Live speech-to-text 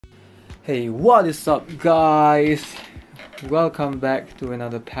Hey, what is up guys? Welcome back to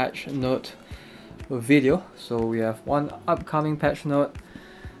another patch note video. So we have one upcoming patch note,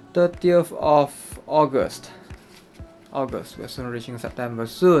 30th of August. We're soon reaching September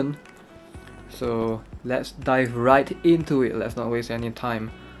soon. So let's dive right into it. Let's not waste any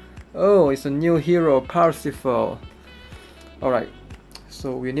time. Oh, it's a new hero, Parsifal. Alright,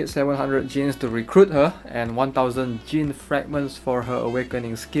 so we need 700 genes to recruit her and 1000 gene fragments for her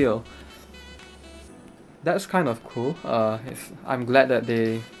awakening skill. That's kind of cool. I'm glad that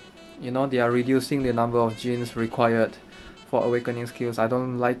they are reducing the number of genes required for awakening skills. I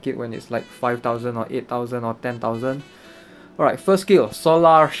don't like it when it's like 5,000 or 8,000 or 10,000. Alright, first skill,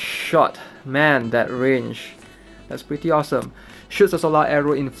 Solar Shot. Man, that range. That's pretty awesome. Shoots a solar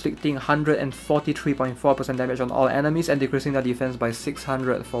arrow inflicting 143.4% damage on all enemies and decreasing their defense by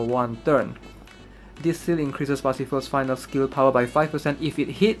 600 for 1 turn. This still increases Parsifal's final skill power by 5% if it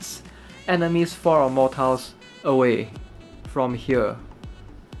hits enemies 4 or more tiles away from here.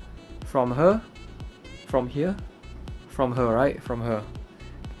 From her? From here? From her, right? From her.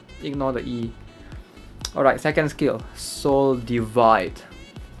 Ignore the E. Alright, second skill, Soul Divide.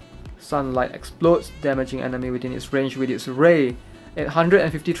 Sunlight explodes, damaging enemy within its range with its ray at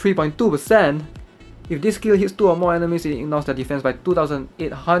 153.2%. If this skill hits 2 or more enemies, it ignores their defense by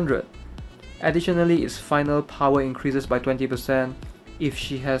 2800. Additionally, its final power increases by 20% if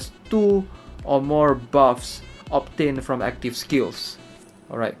she has 2 or more buffs obtained from active skills.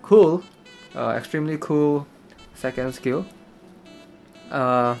 Alright, cool. Extremely cool second skill.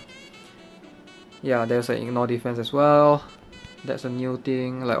 Yeah, there's an ignore defense as well. That's a new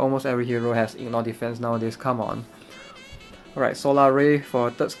thing. Like almost every hero has ignore defense nowadays, come on. Alright, Solar Ray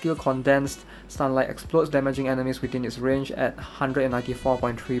for third skill, Condensed Sunlight explodes, damaging enemies within its range at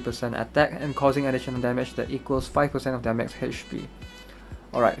 194.3% attack and causing additional damage that equals 5% of their max HP.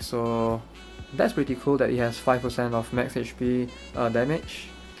 Alright, so that's pretty cool that it has 5% of max HP damage.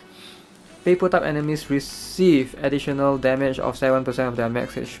 Paper type enemies receive additional damage of 7% of their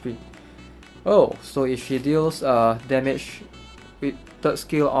max HP. Oh, so if she deals damage with third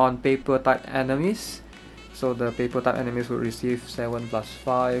skill on paper type enemies, so the paper type enemies would receive 7 plus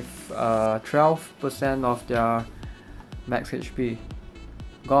 5, 12% of their max HP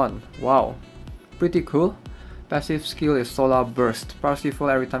gone. Wow, pretty cool. Passive skill is Solar Burst. Parsifal,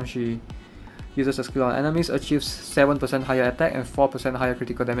 every time she uses a skill on enemies, achieves 7% higher attack and 4% higher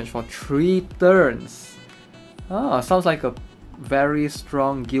critical damage for 3 turns. Sounds like a very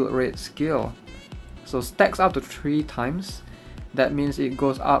strong guild rate skill. So stacks up to 3 times. That means it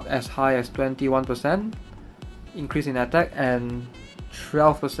goes up as high as 21% increase in attack and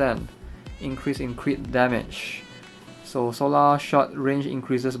 12% increase in crit damage. So Solar Shot range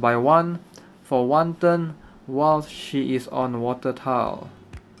increases by 1 for 1 turn while she is on water tile.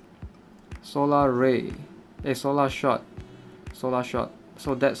 Solar Ray, Solar Shot. So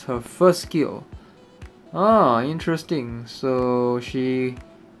that's her first skill. Interesting. So she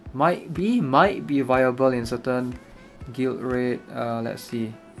might be viable in certain guild raid. Let's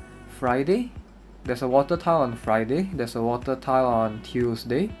see, Friday. There's a water tile on Friday. There's a water tile on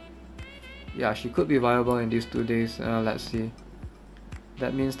Tuesday. Yeah, she could be viable in these 2 days. Let's see.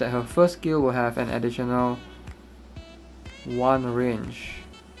 That means that her first skill will have an additional 1 range.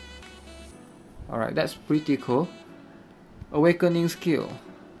 Alright, that's pretty cool. Awakening skill.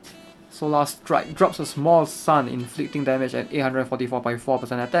 Solar Strike drops a small sun, inflicting damage at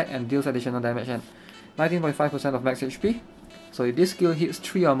 844.4% attack and deals additional damage at 19.5% of max HP. So if this skill hits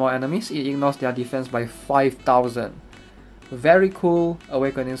 3 or more enemies, it ignores their defense by 5000. Very cool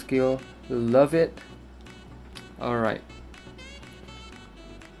awakening skill. Love it. Alright.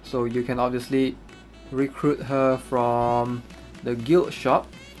 So you can obviously recruit her from the guild shop.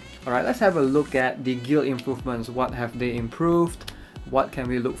 Alright, let's have a look at the guild improvements. What have they improved? What can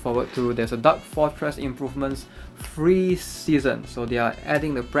we look forward to? There's a Dark Fortress improvements free season. So they are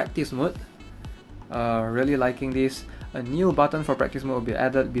adding the practice mode. Really liking this. A new button for practice mode will be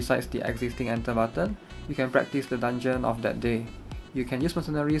added besides the existing enter button. You can practice the dungeon of that day. You can use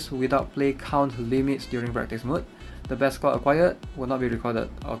mercenaries without play count limits during practice mode. The best score acquired will not be recorded.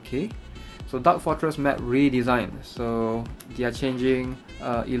 Okay. So Dark Fortress map redesign. So they are changing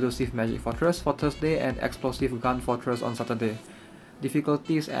Elusive Magic Fortress for Thursday and Explosive Gun Fortress on Saturday.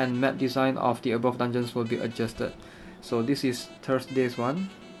 Difficulties and map design of the above dungeons will be adjusted. So this is Thursday's one.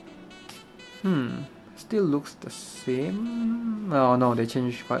 Still looks the same. Oh no, they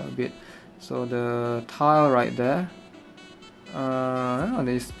changed quite a bit. So the tile right there,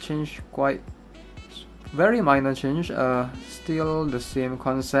 they changed quite very minor change. Still the same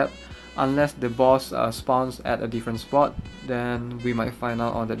concept. unless the boss spawns at a different spot, then we might find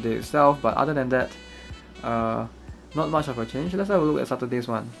out on the day itself. But other than that, not much of a change. Let's have a look at Saturday's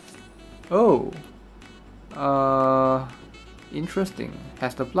one. Oh, interesting.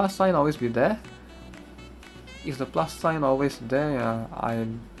 Has the plus sign always been there? Is the plus sign always there? Yeah,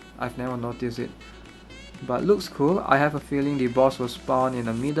 I've never noticed it. But looks cool. I have a feeling the boss will spawn in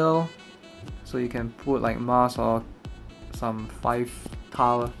the middle, so you can put like Mars or some 5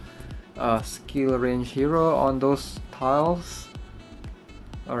 tile skill range hero on those tiles.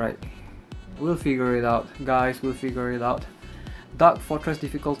 Alright, we'll figure it out, guys. We'll figure it out. Dark Fortress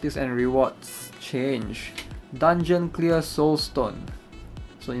difficulties and rewards change. Dungeon clear soulstone.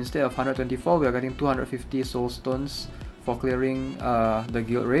 So instead of 124, we are getting 250 soulstones for clearing the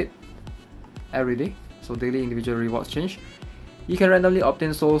guild raid every day. So daily individual rewards change. You can randomly obtain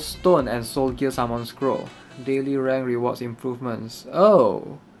soulstone and soul gear summon scroll. Daily rank rewards improvements.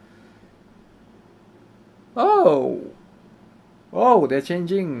 Oh, they're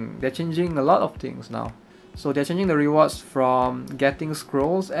changing a lot of things now. So they're changing the rewards from getting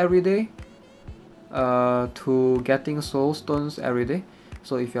scrolls every day to getting soulstones every day.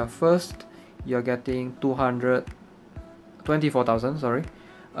 So if you're first, you're getting 24,000, sorry.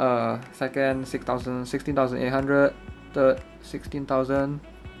 Second, 6,000, 16,800. Third, 16,000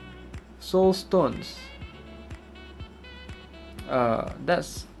 soulstones.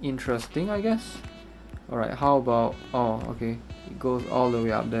 That's interesting, I guess. Alright, how about, oh, okay, it goes all the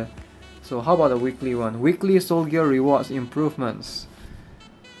way up there. So how about the weekly one? Weekly soul gear rewards improvements.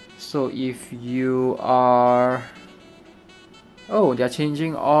 So if you are, oh, they're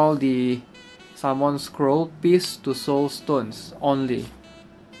changing all the summon scroll piece to soul stones only.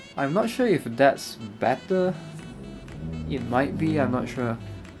 I'm not sure if that's better. It might be, I'm not sure.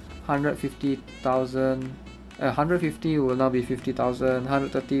 150,000, 150 will now be 50,000,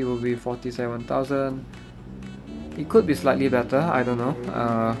 130 will be 47,000. It could be slightly better, I don't know.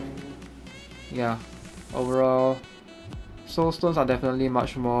 Yeah, overall, soulstones are definitely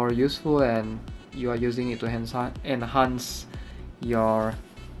much more useful, and you are using it to enhance your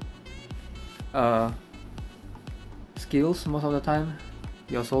skills most of the time,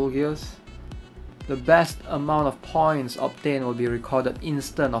 your soul gears. The best amount of points obtained will be recorded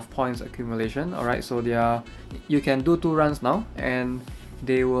instant of points accumulation. Alright, so you can do 2 runs now, and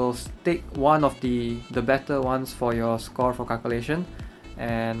they will take one of the better ones for your score for calculation,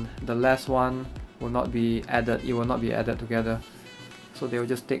 and the last one will not be added. It will not be added together. So they will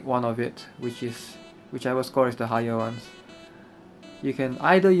just take one of it, whichever score is the higher ones. You can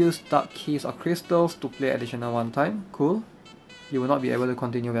either use dark keys or crystals to play additional one time. Cool. You will not be able to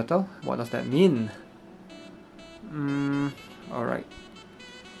continue battle. What does that mean? Alright.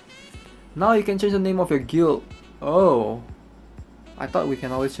 Now you can change the name of your guild. Oh, I thought we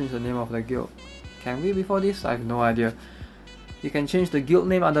can always change the name of the guild. Can we before this? I have no idea. You can change the guild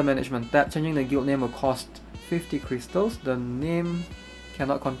name under management tab. Changing the guild name will cost 50 crystals. The name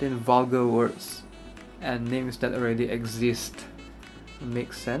cannot contain vulgar words and names that already exist.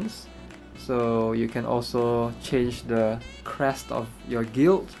 Makes sense. So you can also change the crest of your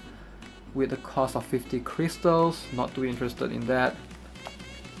guild with the cost of 50 crystals. Not too interested in that.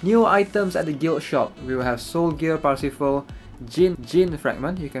 New items at the guild shop. We will have soul gear, Parsifal, Jinn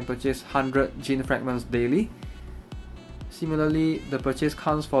fragment. You can purchase 100 Jinn fragments daily. Similarly, the purchase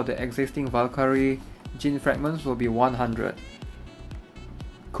counts for the existing Valkyrie Jinn fragments will be 100.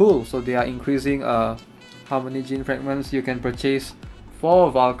 Cool. So they are increasing how many Jinn fragments you can purchase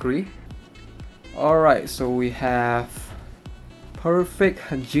for Valkyrie. Alright, so we have perfect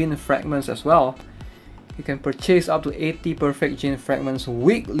Jinn fragments as well. You can purchase up to 80 perfect Jinn fragments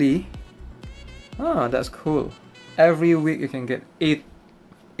weekly. Ah, that's cool. Every week you can get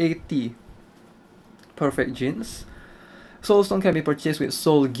 80 perfect Jinns. Soulstone can be purchased with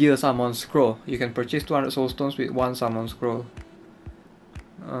Soul Gear Summon Scroll. You can purchase 200 Soulstones with 1 Summon Scroll.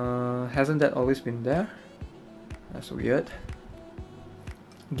 Hasn't that always been there? That's weird.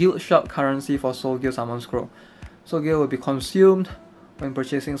 Guild shop currency for Soul Gear Summon Scroll. Soul Gear will be consumed when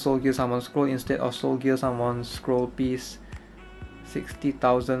purchasing Soul Gear Summon Scroll instead of Soul Gear Summon Scroll piece.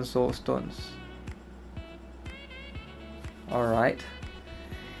 60,000 Soul Stones. Alright.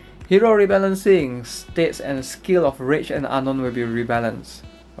 Hero rebalancing. States and skill of Rage and Unknown will be rebalanced.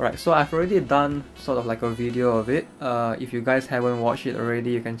 Alright, so I've already done sort of like a video of it. If you guys haven't watched it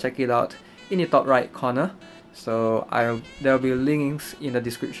already, you can check it out in the top right corner. So there will be links in the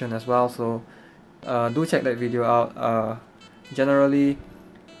description as well, so do check that video out. Generally,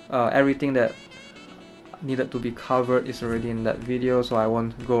 everything that needed to be covered is already in that video, so I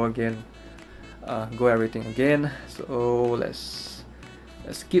won't go everything again. So let's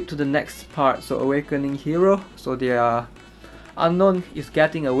Let's skip to the next part. So awakening hero. So their unknown is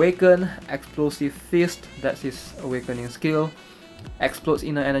getting awakened. Explosive fist, that's his awakening skill. Explodes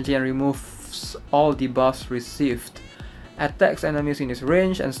inner energy and removes all debuffs received. Attacks enemies in his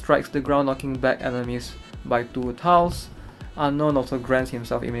range and strikes the ground, knocking back enemies by 2 tiles. Unknown also grants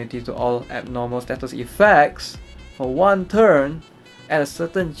himself immunity to all abnormal status effects for 1 turn at a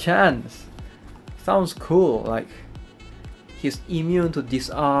certain chance. Sounds cool, like he's immune to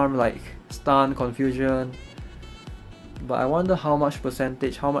disarm, like stun, confusion. But I wonder how much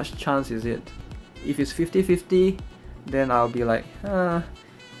percentage, how much chance is it? If it's 50-50, then I'll be like,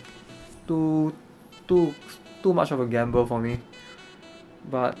 too much of a gamble for me.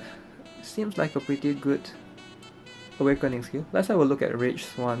 But it seems like a pretty good awakening skill. Let's have a look at Rage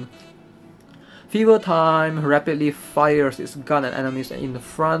Swan. Fever Time rapidly fires its gun at enemies in the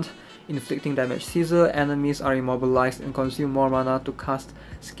front, inflicting damage. Scissor enemies are immobilized and consume more mana to cast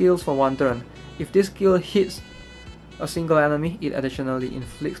skills for 1 turn. If this skill hits a single enemy, it additionally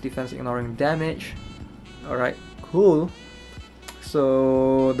inflicts defense ignoring damage. Alright, cool.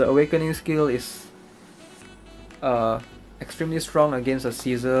 So the awakening skill is extremely strong against a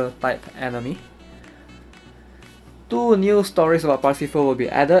Scissor type enemy. 2 new stories about Parsifal will be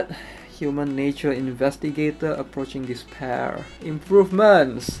added. Human Nature Investigator, Approaching Despair.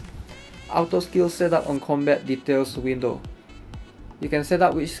 Improvements. Auto skill setup on combat details window. You can set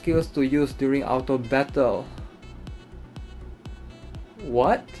up which skills to use during auto battle.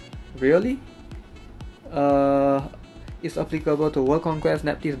 What? Really? It's applicable to World Conquest,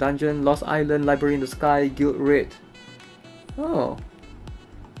 Neptune Dungeon, Lost Island, Library in the Sky, Guild Raid. Oh.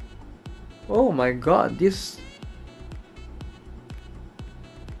 Oh my god, this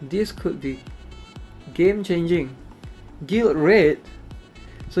could be game changing. Guild Raid.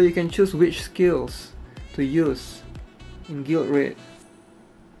 So you can choose which skills to use in Guild Raid.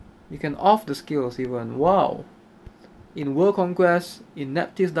 You can off the skills even. Wow. In World Conquest, in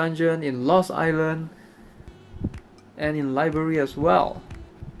Neptune Dungeon, in Lost Island, and in Library as well.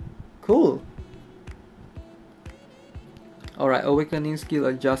 Cool. Alright, awakening skill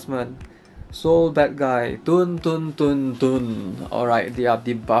adjustment. Soul bad guy. Tun tun tun tun. Alright, they are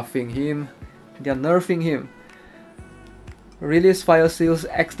debuffing him. They are nerfing him. Release fire seals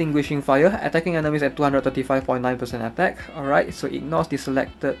extinguishing fire, attacking enemies at 235.9% attack. Alright, so ignores the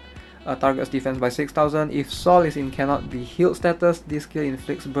selected target's defense by 6000. If Sol is in cannot be healed status, this skill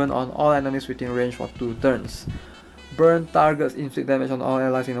inflicts burn on all enemies within range for 2 turns. Burn targets inflict damage on all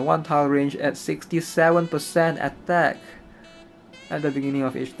allies in a 1 tile range at 67% attack at the beginning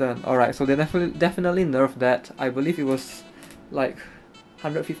of each turn. Alright, so they definitely nerfed that. I believe it was like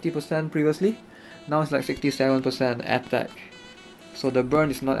 150% previously. Now it's like 67% attack. So the burn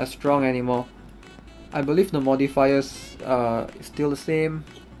is not as strong anymore. I believe the modifiers is still the same,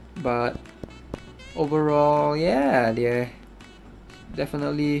 but overall, yeah, they're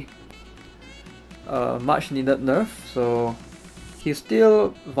definitely much needed nerf. So he's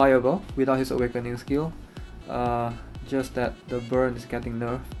still viable without his awakening skill, just that the burn is getting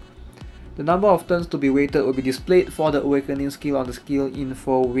nerfed. The number of turns to be waited will be displayed for the awakening skill on the skill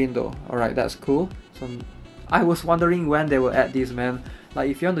info window. Alright, that's cool. So I was wondering when they will add this, man. Like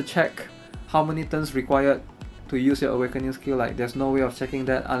if you want to check how many turns required to use your awakening skill, like there's no way of checking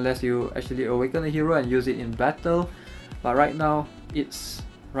that unless you actually awaken a hero and use it in battle. But right now it's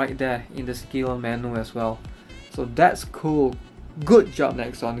right there in the skill menu as well. So that's cool. Good job,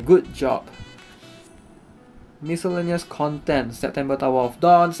 Nexon. Good job. Miscellaneous content. September Tower of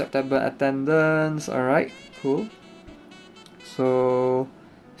Dawn, September Attendance. Alright, cool. So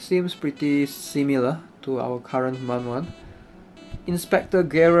seems pretty similar to our current month one. Inspector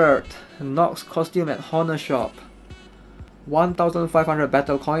Gerard, Nox costume at Honor Shop. 1500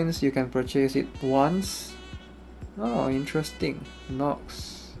 battle coins, you can purchase it once. Oh, interesting.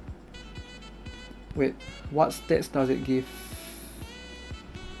 Nox. Wait, what stats does it give?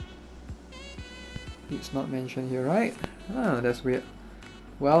 It's not mentioned here, right? Ah, that's weird.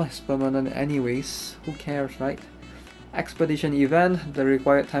 Well, it's permanent anyways. Who cares, right? Expedition event. The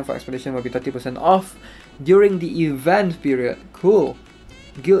required time for expedition will be 30% off during the event period. Cool.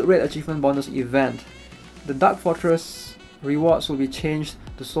 Guild Raid achievement bonus event. The Dark Fortress rewards will be changed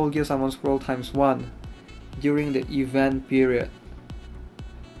to Soul Gear Summon Scroll ×1 during the event period.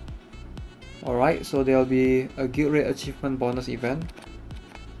 Alright, so there'll be a Guild Raid achievement bonus event.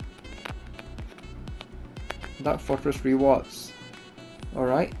 Dark Fortress rewards.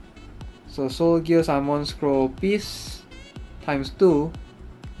 Alright, so Soul Gear Summon Scroll piece ×2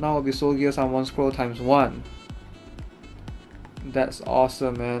 now will be Soul Gear Summon Scroll ×1. That's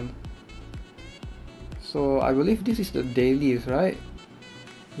awesome, man. So I believe this is the dailies, right?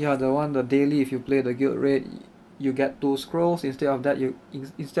 Yeah, the daily, if you play the guild raid, you get 2 scrolls. Instead of that,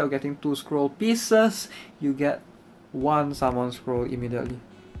 instead of getting 2 scroll pieces, you get 1 summon scroll immediately.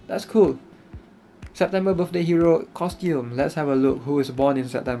 That's cool. September birthday hero costume. Let's have a look. Who is born in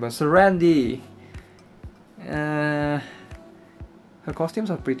September? Serendy. Her costumes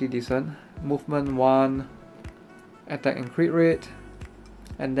are pretty decent. Movement 1, attack and crit rate.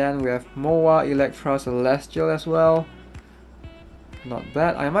 And then we have Moa, Electra, Celestial as well. Not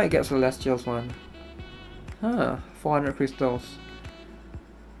bad. I might get Celestial's one. 400 crystals.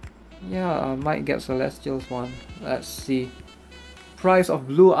 Yeah, I might get Celestial's one. Let's see. Price of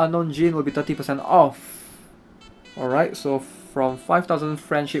Blue Unknown Djinn will be 30% off. Alright, so from 5,000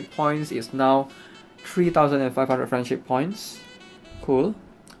 friendship points, it's now 3,500 friendship points. Cool.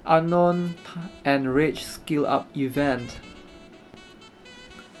 Unknown and Rage skill up event.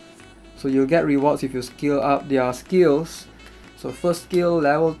 So you'll get rewards if you skill up their skills. So first skill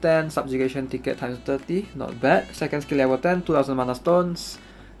level 10, subjugation ticket times 30, not bad. Second skill level 10, 2000 mana stones.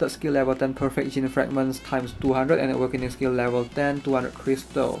 Third skill level 10, perfect gene fragments times 200, and awakening skill level 10, 200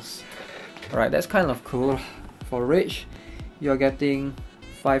 crystals. Alright, that's kind of cool. For Rage, you're getting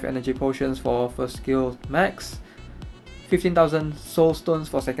 5 energy potions for first skill max, 15,000 soul stones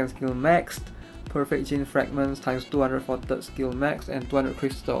for second skill maxed, perfect gene fragments times 200 for third skill max, and 200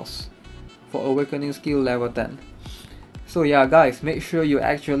 crystals for awakening skill level 10. So yeah guys, make sure you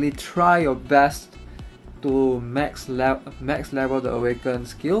actually try your best to max level the awaken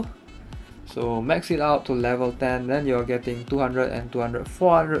skill. So max it out to level 10, then you're getting 200 and 200,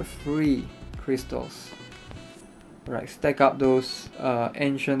 400 free crystals. Right, stack up those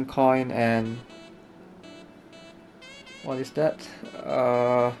ancient coin and what is that?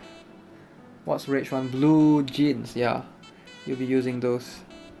 What's Rage one? Blue jeans, yeah. You'll be using those.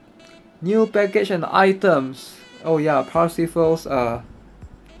 New package and items. Oh yeah, Parsifal's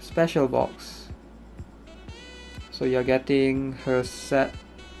special box. So you're getting her set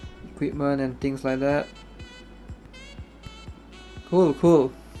equipment and things like that. Cool,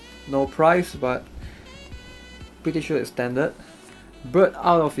 cool. No price, but pretty sure it's standard. Bird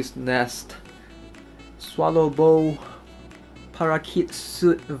out of his nest. Swallow bow, parakeet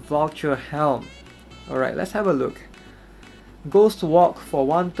suit, vulture helm. Alright, let's have a look. Ghost walk for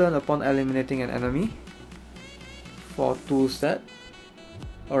 1 turn upon eliminating an enemy. For 2 set.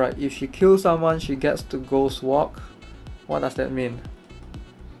 Alright, if she kills someone, she gets to ghost walk. What does that mean?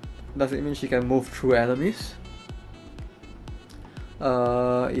 Does it mean she can move through enemies?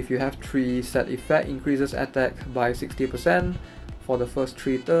 If you have 3 set effect, increases attack by 60% for the first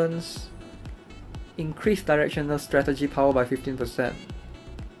 3 turns. Increase directional strategy power by 15%.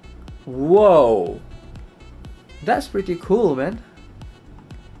 Whoa! That's pretty cool, man.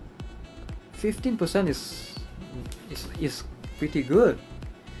 15% is pretty good.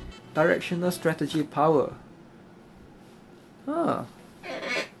 Directional strategy power.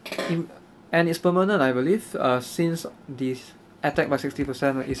 And it's permanent, I believe, since this attack by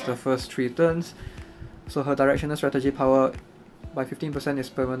 60% is the first 3 turns. So her directional strategy power by 15% is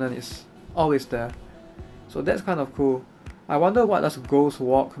permanent, is always there. So that's kind of cool. I wonder what does Ghost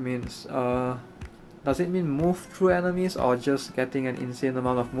Walk means. Does it mean move through enemies or just getting an insane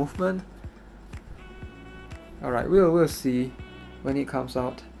amount of movement? Alright, we'll see when it comes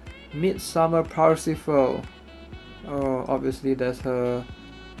out. Midsummer Parsifal. Oh, obviously there's her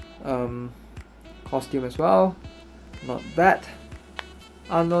costume as well. Not bad.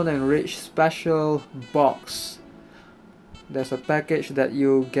 Unknown and Rage special box. There's a package that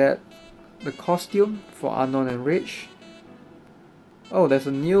you get the costume for Unknown and Rage. Oh, there's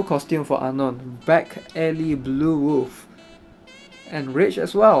a new costume for Unknown. Back Alley Blue Wolf. And Rage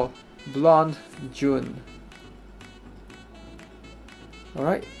as well. Blonde June.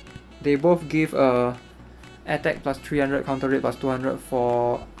 Alright. They both give a attack plus 300, counter rate plus 200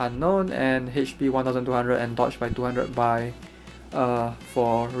 for Unknown, and HP 1200 and dodge by 200 by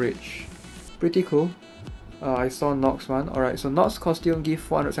for Rage. Pretty cool. I saw Nox one. Alright, so Nox costume give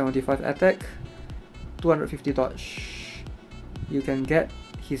 475 attack, 250 dodge. You can get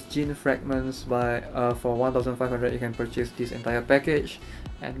his gene fragments by for 1500. You can purchase this entire package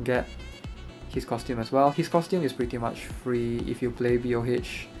and get his costume as well. His costume is pretty much free if you play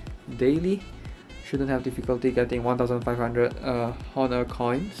BOH daily. Shouldn't have difficulty getting 1500 honor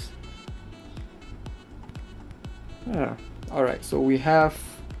coins. Yeah. Alright, so we have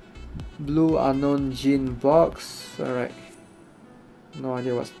Blue Unknown Djinn box. Alright, no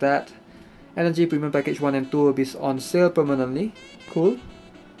idea what's that. Energy Premium Package 1 and 2 will be on sale permanently. Cool.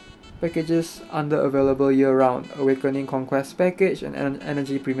 Packages under available year round. Awakening Conquest Package and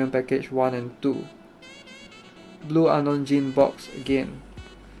Energy Premium Package 1 and 2. Blue Unknown Djinn box again.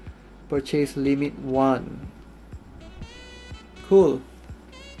 purchase limit 1. Cool.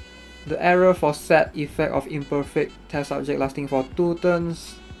 The error for set effect of imperfect test subject lasting for 2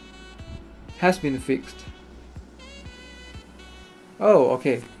 turns has been fixed. Oh,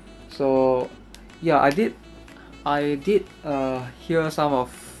 okay. So yeah, I did hear someone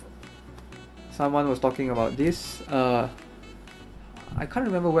was talking about this. I can't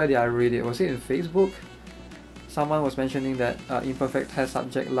remember where did I read it. Was it in Facebook? Someone was mentioning that imperfect test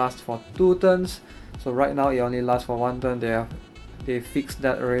subject lasts for 2 turns. So right now it only lasts for 1 turn. They fixed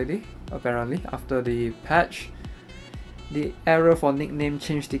that already, apparently, after the patch. The error for nickname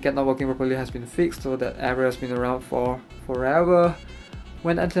change ticket not working properly has been fixed, so that error has been around for forever.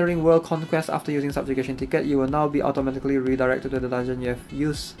 When entering World Conquest after using subjugation ticket, you will now be automatically redirected to the dungeon you have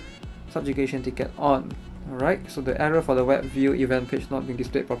used subjugation ticket on. Alright, so the error for the web view event page not being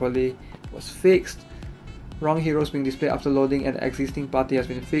displayed properly was fixed. Wrong heroes being displayed after loading an existing party has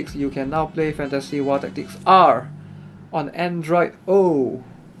been fixed. You can now play Fantasy War Tactics R on Android O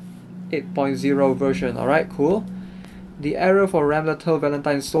 8.0 version. Alright, cool. The error for Ramletal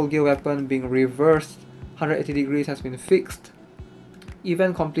Valentine's Soul Gear weapon being reversed 180 degrees has been fixed.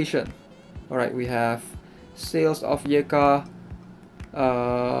 Event completion. Alright, we have Sales of Yeka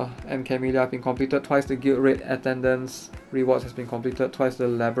and Camellia have been completed. Twice the guild raid attendance rewards has been completed. Twice the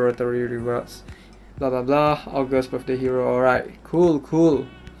laboratory rewards. Blah blah blah. August birthday hero. Alright, cool.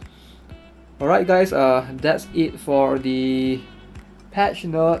 Alright guys, that's it for the patch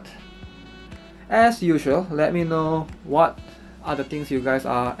note. As usual, let me know what are the things you guys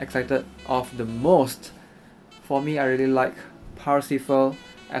are excited of the most. For me, I really like Parsifal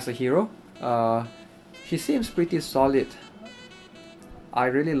as a hero. She seems pretty solid. I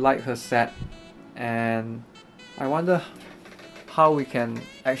really like her set, and I wonder how we can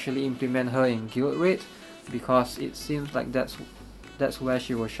actually implement her in guild raid, because it seems like that's where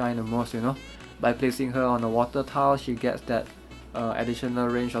she will shine the most, you know. By placing her on a water tile, she gets that additional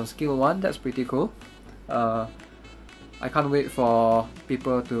range on skill 1. That's pretty cool. I can't wait for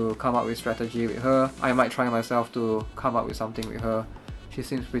people to come up with strategy with her. I might try myself to come up with something with her. She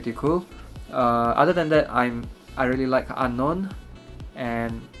seems pretty cool. Other than that, I really like Unknown,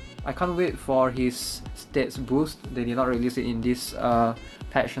 and I can't wait for his stats boost. They did not release it in this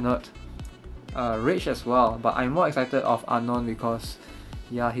patch note. Rage as well, but I'm more excited of Unknown because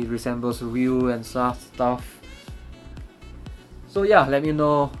yeah, he resembles Ryu and stuff. So yeah, let me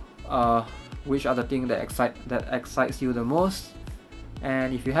know which are the things that excites you the most.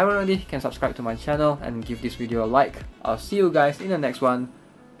 And if you haven't already, you can subscribe to my channel and give this video a like. I'll see you guys in the next one.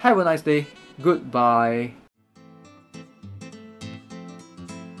 Have a nice day. Goodbye.